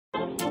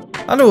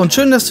Hallo und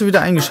schön, dass du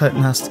wieder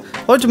eingeschaltet hast.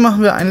 Heute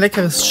machen wir ein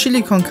leckeres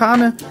Chili con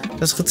Carne.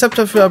 Das Rezept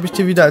dafür habe ich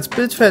dir wieder als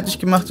Bild fertig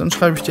gemacht und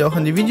schreibe ich dir auch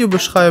in die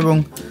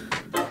Videobeschreibung.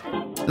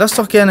 Lass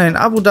doch gerne ein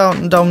Abo da und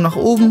einen Daumen nach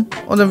oben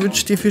und dann wünsche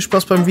ich dir viel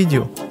Spaß beim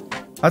Video.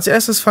 Als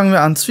erstes fangen wir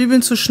an,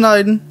 Zwiebeln zu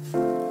schneiden.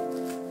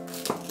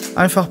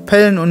 Einfach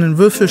pellen und in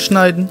Würfel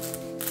schneiden.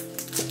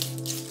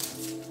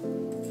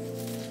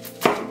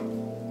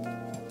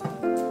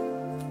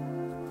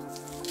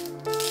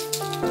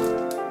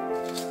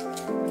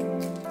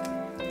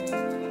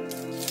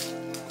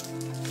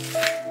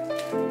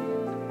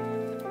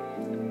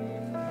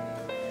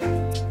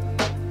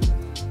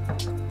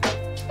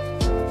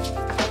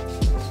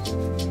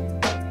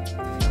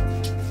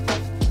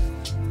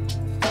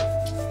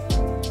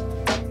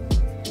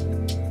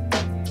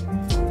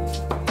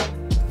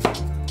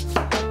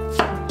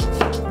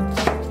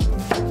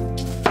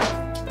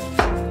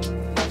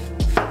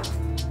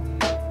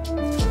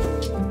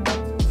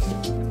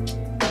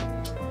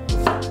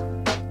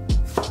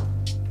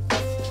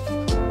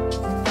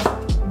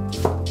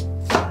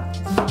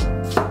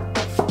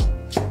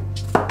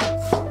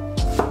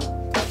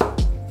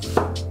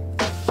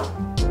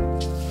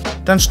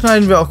 Dann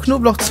schneiden wir auch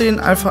Knoblauchzehen,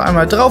 einfach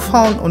einmal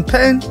draufhauen und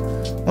pellen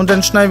und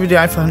dann schneiden wir die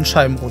einfach in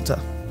Scheiben runter.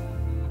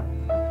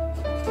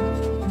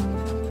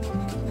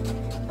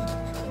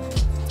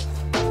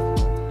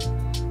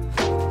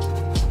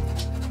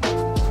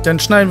 Dann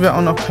schneiden wir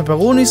auch noch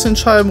Peperonis in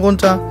Scheiben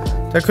runter.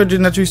 Da könnt ihr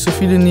natürlich so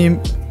viele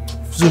nehmen,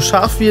 so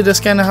scharf wie ihr das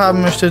gerne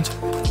haben möchtet.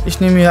 Ich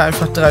nehme hier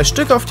einfach 3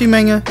 Stück auf die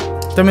Menge,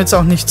 damit es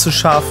auch nicht zu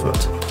scharf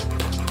wird.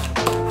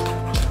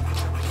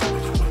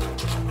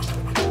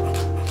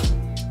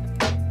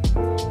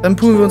 Dann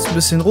pulen wir uns ein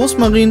bisschen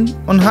Rosmarin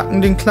und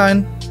hacken den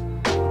klein.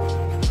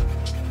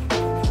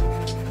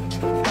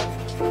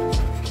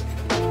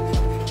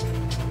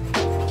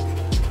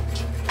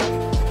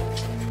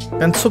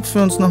 Dann zupfen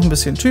wir uns noch ein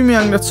bisschen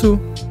Thymian dazu.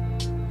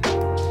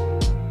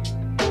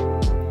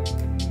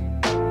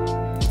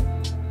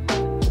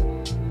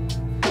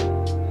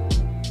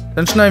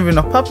 Dann schneiden wir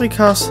noch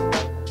Paprikas.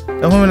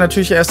 Da holen wir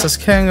natürlich erst das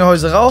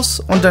Kerngehäuse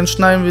raus und dann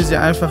schneiden wir sie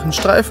einfach in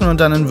Streifen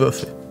und dann in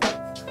Würfel.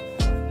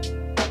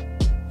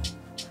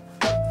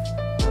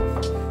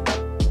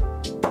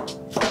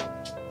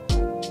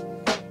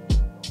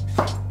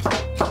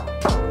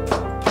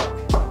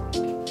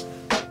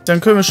 Dann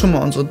können wir schon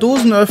mal unsere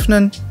Dosen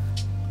öffnen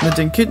mit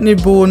den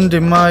Kidneybohnen,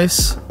 dem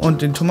Mais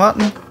und den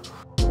Tomaten.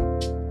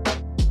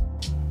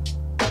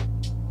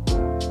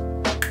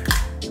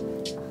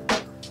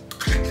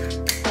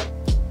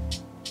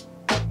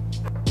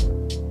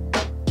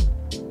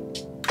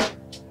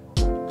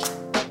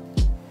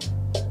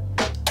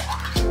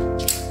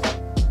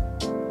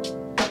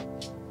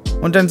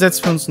 Und dann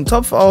setzen wir uns einen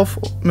Topf auf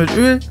mit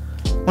Öl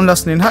und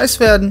lassen den heiß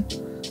werden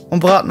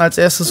und braten als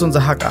erstes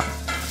unser Hack ab.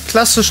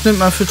 Klassisch nimmt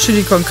man für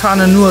Chili con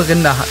Carne nur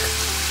Rinderhack.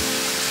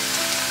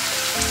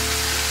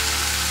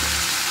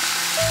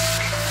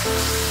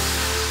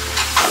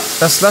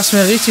 Das lassen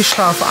wir richtig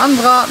scharf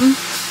anbraten.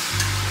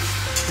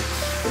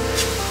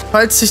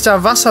 Falls sich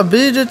da Wasser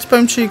bildet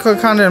beim Chili con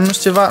Carne, dann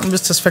müsst ihr warten,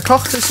 bis das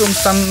verkocht ist, um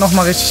es dann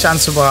nochmal richtig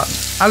anzubraten.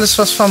 Alles,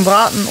 was vom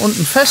Braten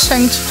unten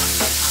festhängt,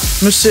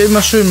 müsst ihr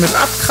immer schön mit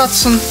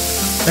abkratzen.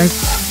 Dann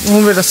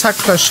holen wir das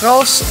Hackfleisch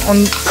raus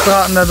und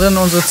braten da drin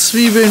unsere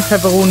Zwiebeln,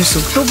 Peperonis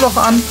und Knoblauch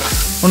an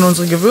und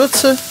unsere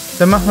Gewürze.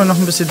 Dann machen wir noch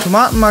ein bisschen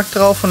Tomatenmark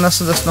drauf und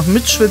lassen das noch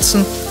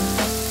mitschwitzen.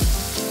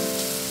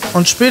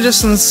 Und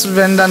spätestens,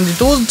 wenn dann die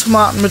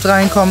Dosentomaten mit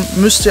reinkommen,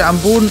 müsst ihr am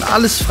Boden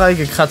alles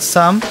freigekratzt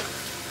haben,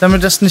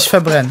 damit das nicht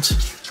verbrennt.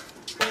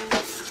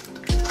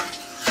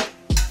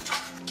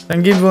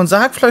 Dann geben wir unser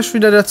Hackfleisch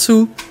wieder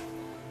dazu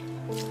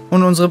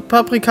und unsere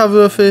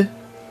Paprikawürfel.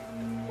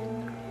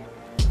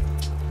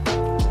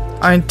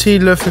 1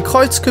 Teelöffel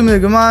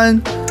Kreuzkümmel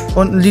gemahlen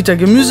und 1 Liter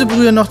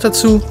Gemüsebrühe noch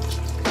dazu.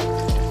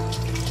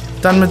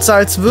 Dann mit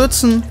Salz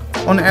würzen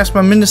und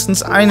erstmal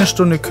mindestens 1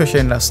 Stunde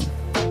köcheln lassen.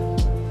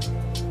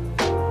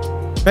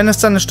 Wenn es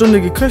dann 1 Stunde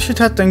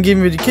geköchelt hat, dann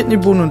geben wir die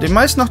Kidneybohnen und den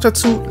Mais noch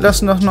dazu,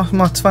 lassen das noch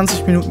mal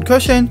 20 Minuten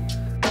köcheln.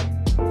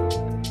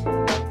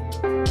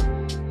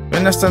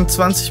 Wenn das dann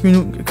 20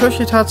 Minuten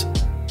geköchelt hat,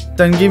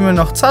 dann geben wir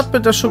noch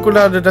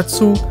Zartbitterschokolade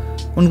dazu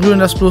und rühren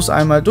das bloß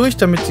einmal durch,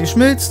 damit sie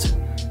schmilzt.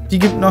 Die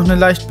gibt noch eine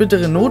leicht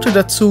bittere Note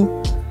dazu.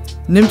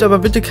 Nehmt aber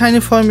bitte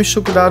keine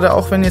Vollmilchschokolade,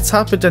 auch wenn ihr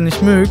Zartbitter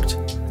nicht mögt.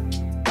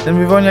 Denn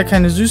wir wollen ja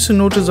keine süße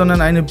Note,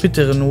 sondern eine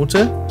bittere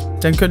Note.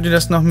 Dann könnt ihr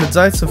das noch mit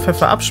Salz und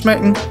Pfeffer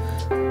abschmecken.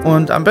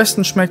 Und am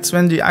besten schmeckt es,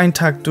 wenn die einen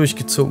Tag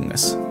durchgezogen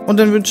ist. Und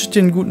dann wünsche ich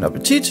dir einen guten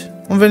Appetit.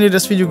 Und wenn dir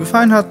das Video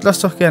gefallen hat,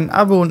 lasst doch gerne ein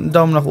Abo und einen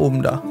Daumen nach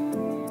oben da.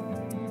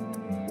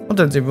 Und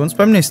dann sehen wir uns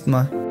beim nächsten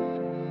Mal.